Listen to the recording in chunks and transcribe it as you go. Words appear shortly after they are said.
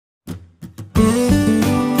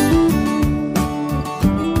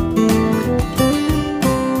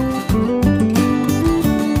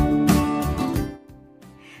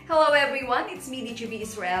It's me,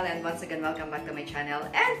 Israel, and once again, welcome back to my channel.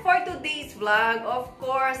 And for today's vlog, of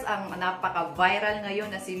course, ang napaka-viral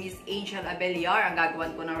ngayon na si Miss Angel Abellar, ang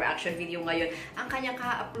gagawin ko ng reaction video ngayon. Ang kanya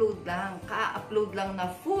ka-upload lang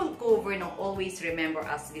na full cover ng Always Remember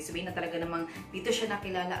Us This Way, na talaga namang dito siya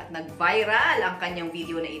nakilala at nag-viral ang kanyang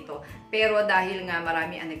video na ito. Pero dahil nga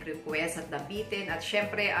marami ang nag-request at nabitin, at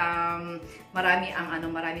syempre marami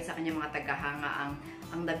sa kanyang mga tagahanga ang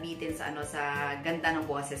nabitin sa sa ganda ng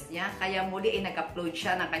boses niya. Kaya muli ay nag-upload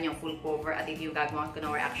siya ng kanyang full cover at ito yung gagawin ko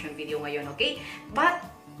ng reaction video ngayon, okay? But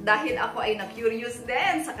dahil ako ay na-curious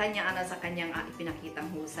din sa kanyang ipinakitang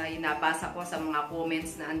husay, nabasa ko sa mga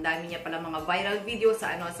comments na ang dami niya pala mga viral video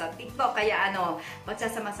sa sa TikTok. Kaya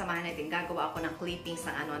pagsasama-samahan natin, gagawa ako ng clippings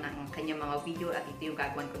ng kanyang mga video at ito yung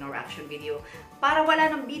gagawin ko ng reaction video. Para wala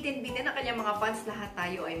nang bitin-bitin ang kanyang mga fans, lahat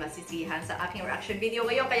tayo ay masisihan sa aking reaction video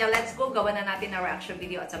ngayon. Kaya let's go, gawa na natin ang reaction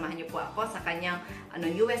video at samahan niyo po ako sa kanyang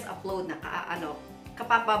newest upload na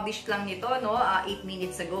kapapublish lang nito 8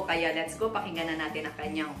 minutes ago. Kaya let's go, pakinggan na natin ang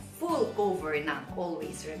kanyang full cover ng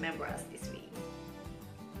Always Remember Us This Way.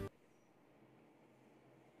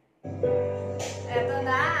 Eto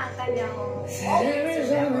na ang kanyang Always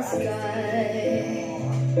Remember Us This Way.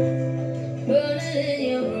 Burning in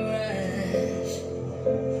your eyes,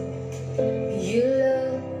 you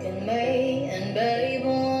look at me and babe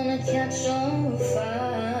wanna catch on fire.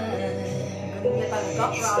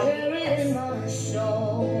 Spirit in my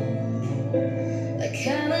soul, like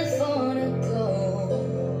California gold.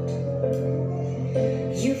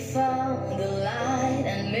 You found the light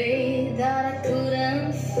in me that I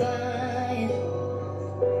couldn't find.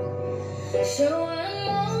 So I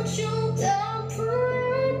won't choked up,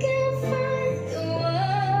 I can't find the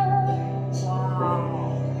words.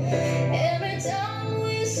 Wow. Every time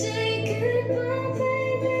we say goodbye,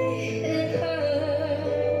 baby, it hurts.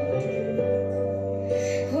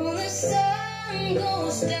 When the sun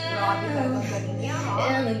goes down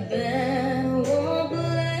and the band won't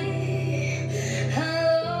play,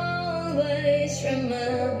 I'll always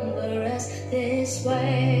remember us this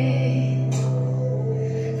way.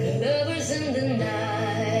 Lovers in the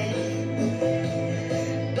night,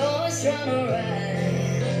 boys run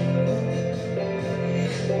around.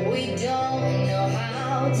 We don't know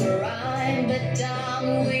how to rhyme, but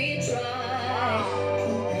damn, we try.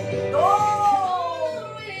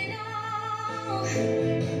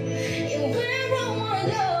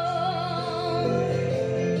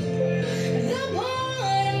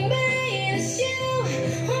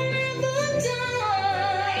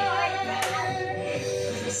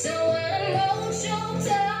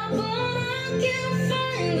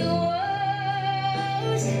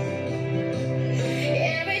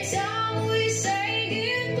 Every time we say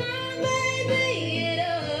goodbye, baby, it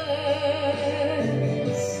hurts.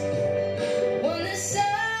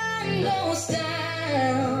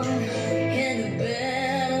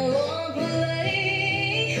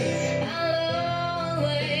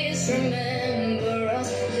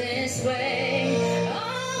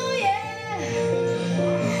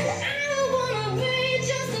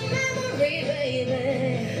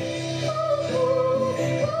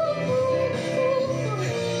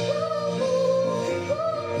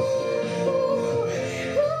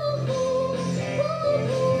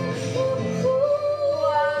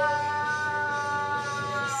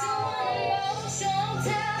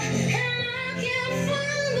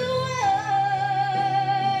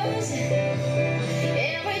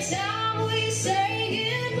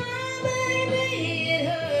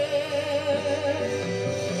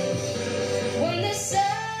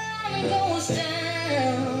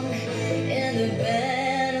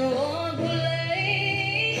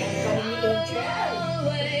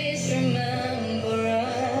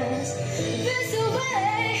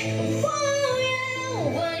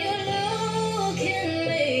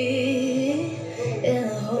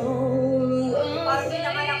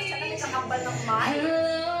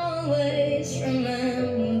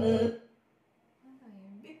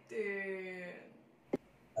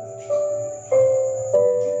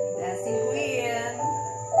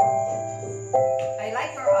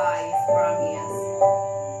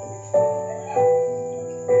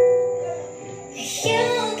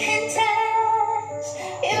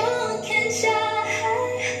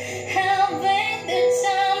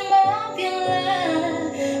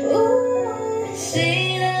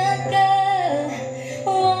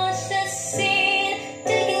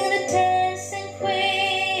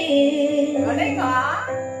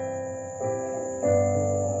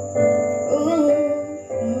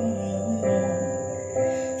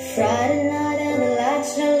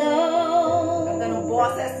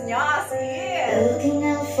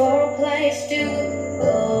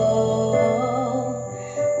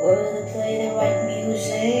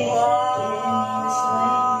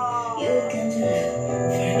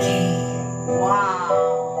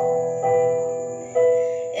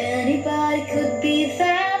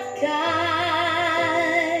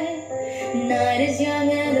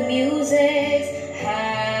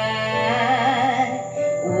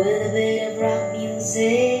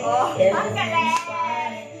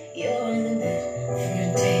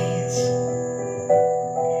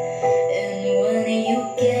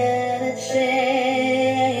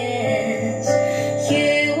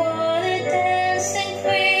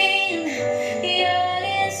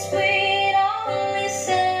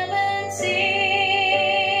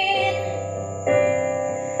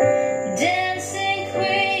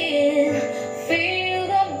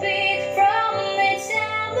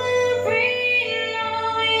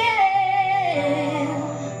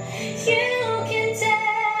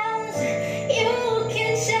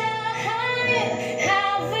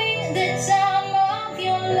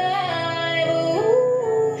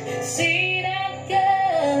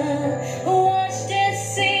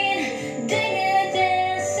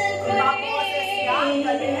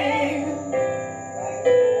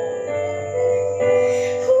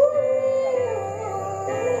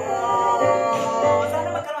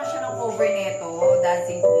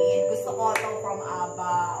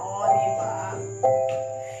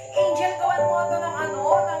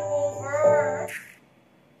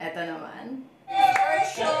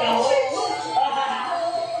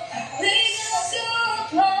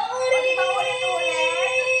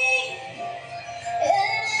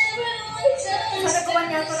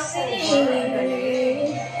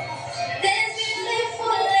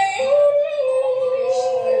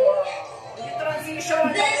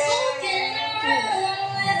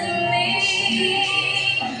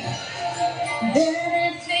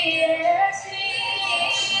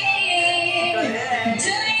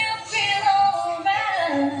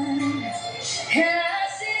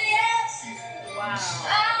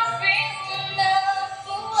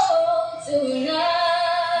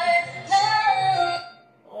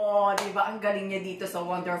 galing niya dito sa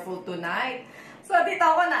Wonderful Tonight. So, dito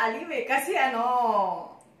ako naaliw eh. Kasi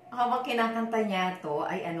habang kinakanta niya to,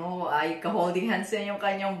 ay ka-holding hands niya yung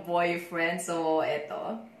kanyang boyfriend. So,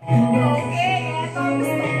 eto. Okay, eto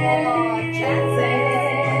gusto ko. Chances.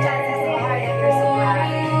 Chances so hard and you're so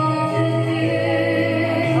right.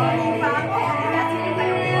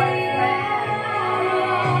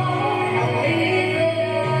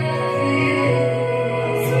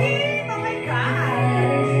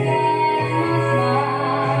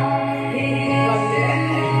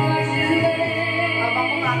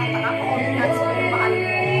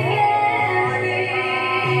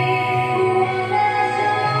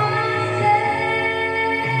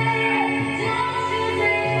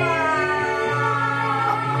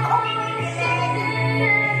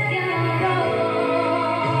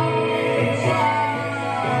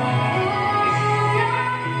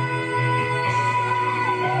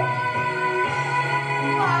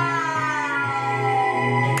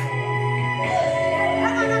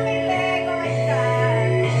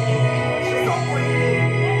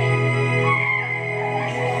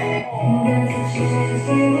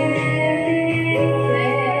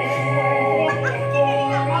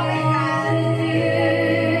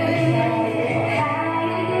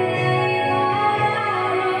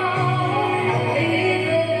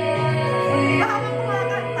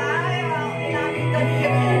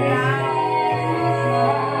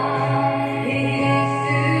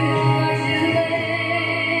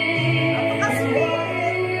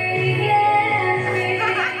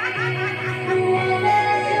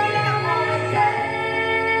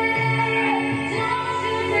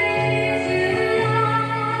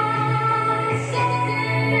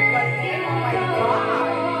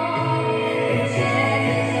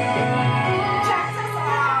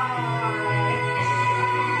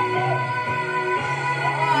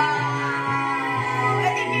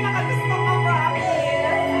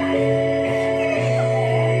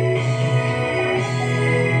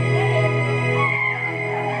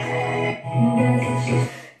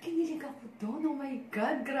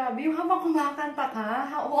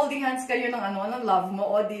 Holding hands kayo ng love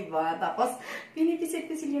mo, diba? Tapos,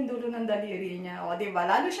 pinipisit-pisil yung dulo ng daliri niya, diba?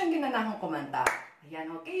 Lalo siyang ginanahang kumanta. Ayan,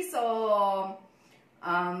 okay. So,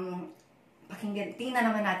 pakinggan, tingnan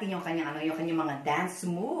naman natin yung kanyang mga dance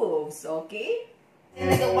moves, okay?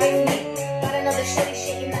 Talaga wife me, got another shorty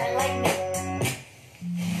shaking that like me.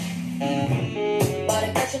 But I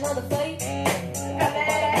catch another fight.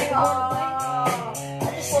 I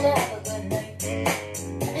just wanna have a good night.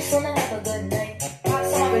 I just wanna have a good night.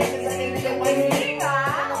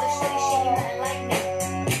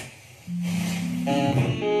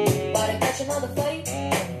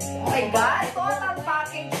 Oh my God, total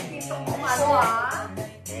package dito kung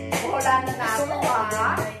wala na nato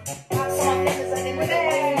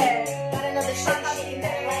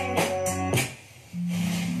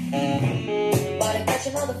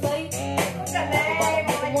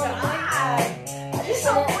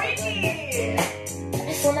so pretty.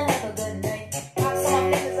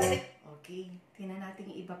 Okay, tingnan natin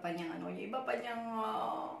yung iba pa niyang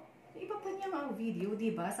video,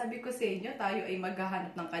 diba? Sabi ko sa inyo, tayo ay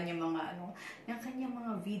maghahanap ng kanyang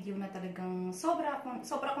mga video na talagang sobra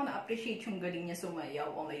ko na-appreciate yung galing niya sumayaw.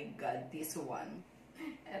 Oh my God, this one.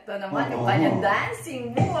 Ito naman yung kanyang dancing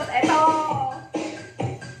move. Ito!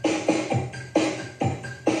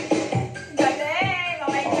 Galing! Oh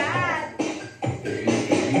my God!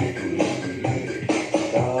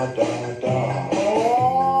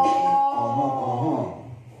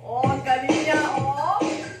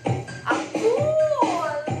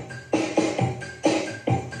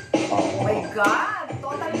 God!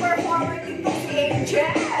 Total performer dito si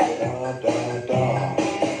Angel!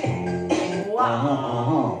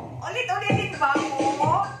 Wow! Ulit-ulitin ba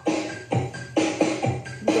mo?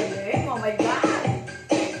 Galing! Oh my God!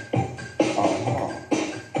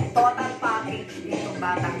 Total package dito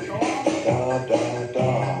batang to.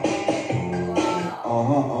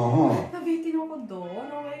 Wow! Nabitin ako doon.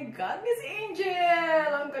 Oh my God! Miss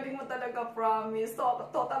Angel! Ang galing mo talaga, promise.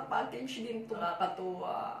 Total package din to.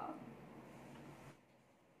 Nakakatuwa.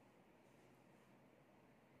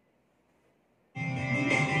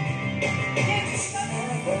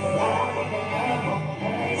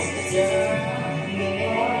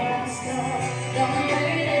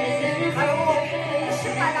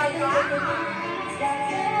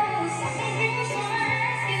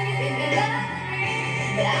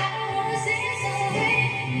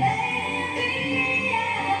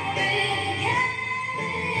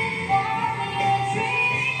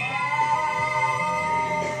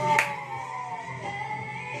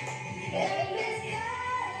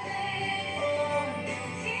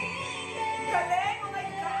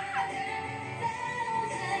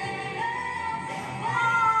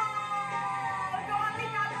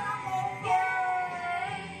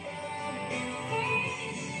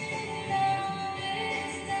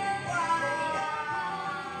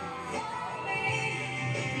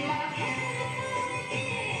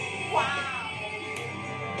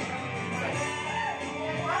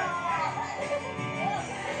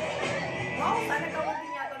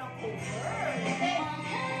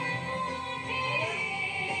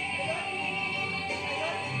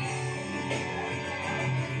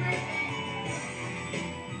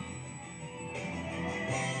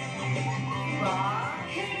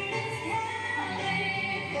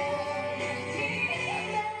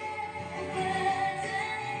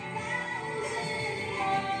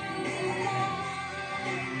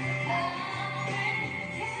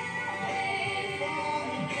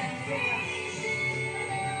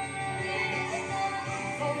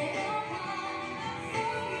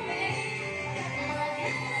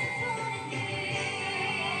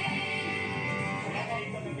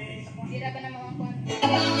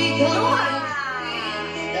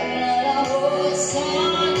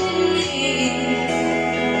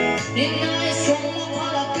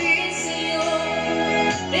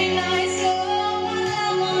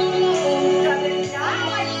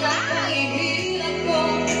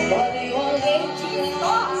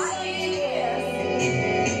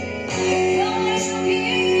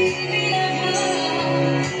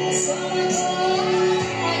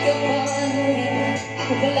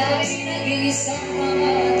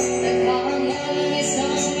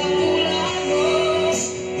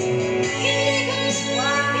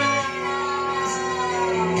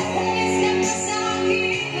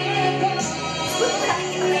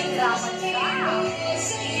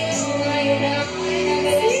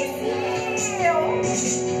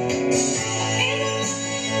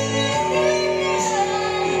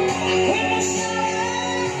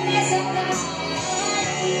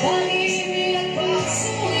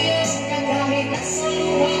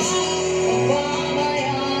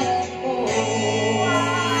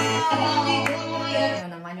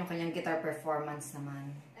 Performance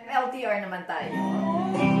naman. MLTR naman tayo. Oh,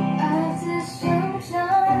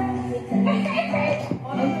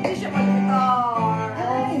 hindi siya mag-guitar.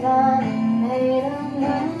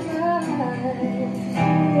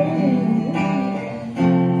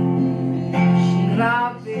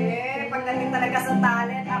 Grabe. Pagdating talaga sa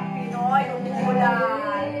talent, ang Pinoy,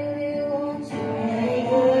 umuulan.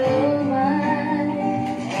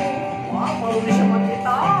 Wow, marunong siya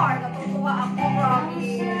mag-guitar. Natutuwa ako,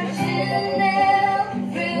 promise.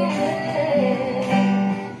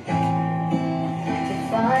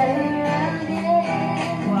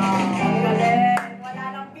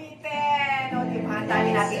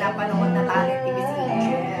 Napanood na talent ni Miss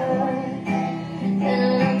Angel.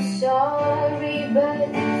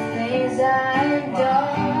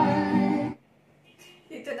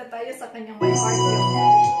 Dito na tayo sa kanyang My Heart.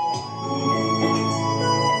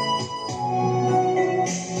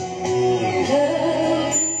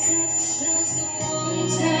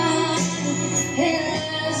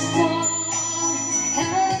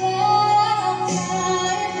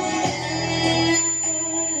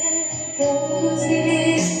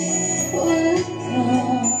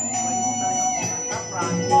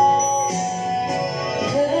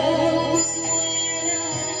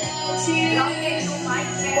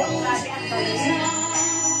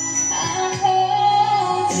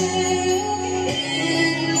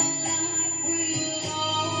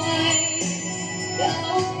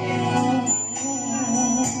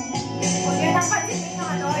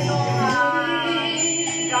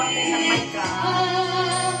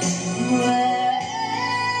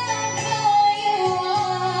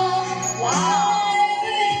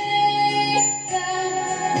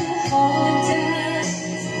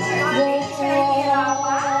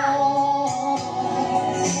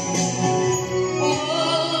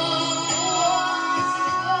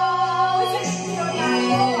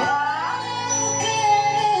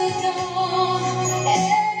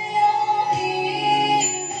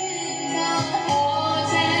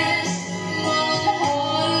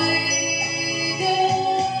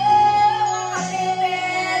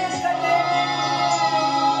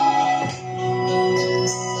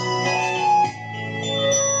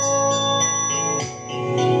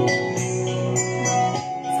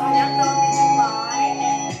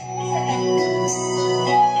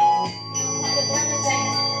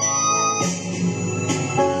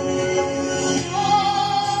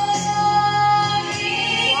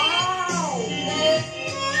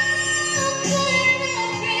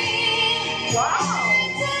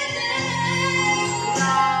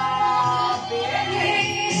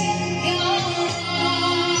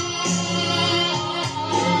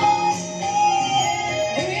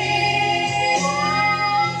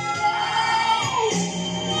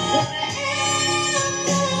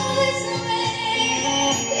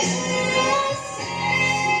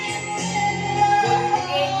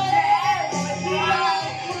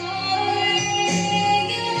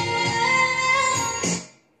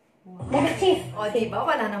 Diba?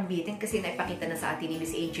 Wala nang bitin kasi naipakita na sa atin ni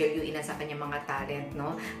Miss Angel yung ina sa kanyang mga talent,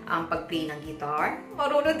 no? Ang pag-play ng guitar.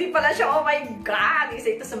 Marunong din pala siya. Oh my God!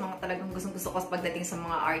 Isa ito sa mga talagang gustong-gusto ko pagdating sa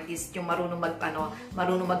mga artist, yung marunong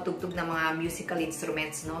marunong magtugtog ng mga musical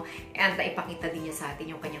instruments, no? And naipakita din niya sa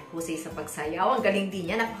atin yung kanyang husay sa pagsayaw. Ang galing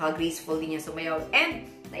din niya, napaka-graceful din niya sumayaw. And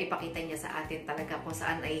naipakita niya sa atin talaga kung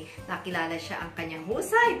saan ay nakilala siya ang kanyang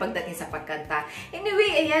husay pagdating sa pagkanta.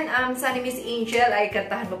 Anyway, ayan, sana Miss Angel ay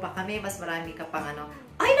kantahan mo pa kami. Mas marami ka pang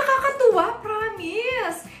ay, nakakatuwa,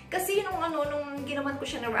 promise! Kasi nung ginawan ko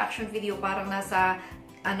siya na reaction video, parang nasa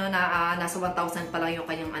 1,000 pa lang yung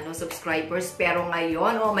kanyang subscribers. Pero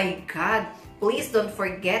ngayon, oh my God! Please don't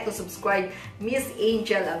forget to subscribe Miss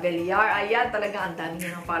Angel Abellar. Ayan, talaga ang dami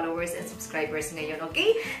niya ng followers and subscribers ngayon,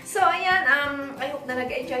 okay? So, ayan, I hope na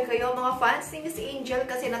nag-enjoy kayo mga fans ni Miss Angel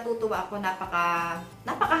kasi natutuwa ako,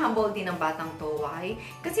 napaka-humble din ng batang to. Why?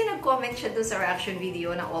 Kasi nag-comment siya doon sa reaction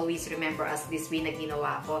video na always remember us this way na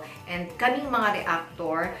ginawa ko. And kaming mga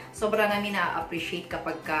reactor, sobrang namin na-appreciate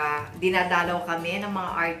kapag dinadalaw kami ng mga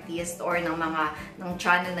artist or ng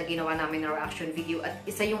channel na ginawa namin na reaction video. At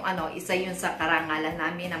isa yun sa karangalan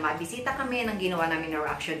namin na mabisita kami ng ginawa namin na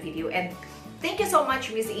reaction video. And thank you so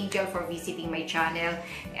much, Miss Angel, for visiting my channel.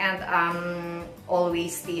 And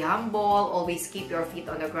always stay humble, always keep your feet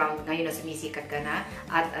on the ground. Ngayon na sumisikat ka na.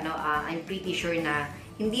 At I'm pretty sure na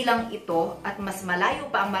hindi lang ito at mas malayo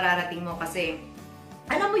pa ang mararating mo kasi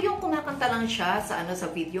alam mo yung kumakanta lang siya sa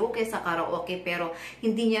video kaysa karaoke, pero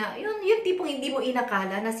hindi niya, yung tipong hindi mo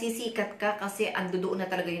inakala na sisikat ka kasi andoon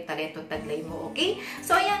na talaga yung talento taglay mo, okay?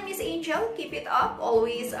 So ayan, Miss Angel, keep it up.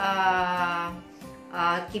 Always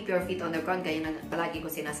keep your feet on the ground. Gaya na palagi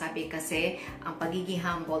ko sinasabi kasi ang pagiging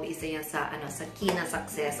humble isa yan sa key na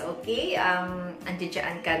success, okay?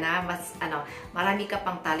 Andiyan ka na, mas marami ka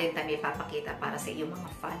pang talent na may papakita para sa iyong mga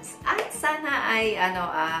fans. At sana ay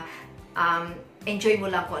enjoy mo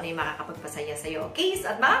lang kung ano yung makakapagpasaya sa'yo, okay?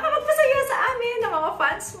 At makakapagpasaya sa amin ng mga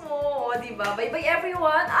fans mo, diba? Bye-bye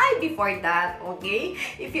everyone! Before that, okay?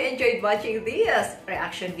 If you enjoyed watching this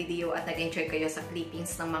reaction video at nag-enjoy kayo sa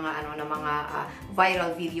clippings ng mga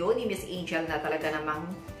viral video ni Miss Angel na talaga namang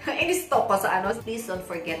in-stop ko sa please don't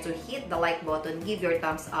forget to hit the like button, give your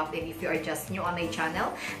thumbs up, and if you are just new on my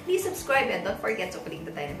channel, please subscribe and don't forget to click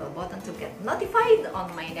the tiny bell button to get notified on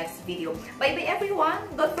my next video. Bye-bye everyone!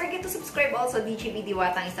 Don't forget to subscribe also DJB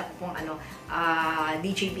Diwatang, isa po pong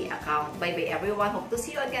DJB account. Bye-bye everyone! Hope to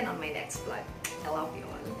see you again on my next vlog. I love you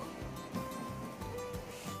all.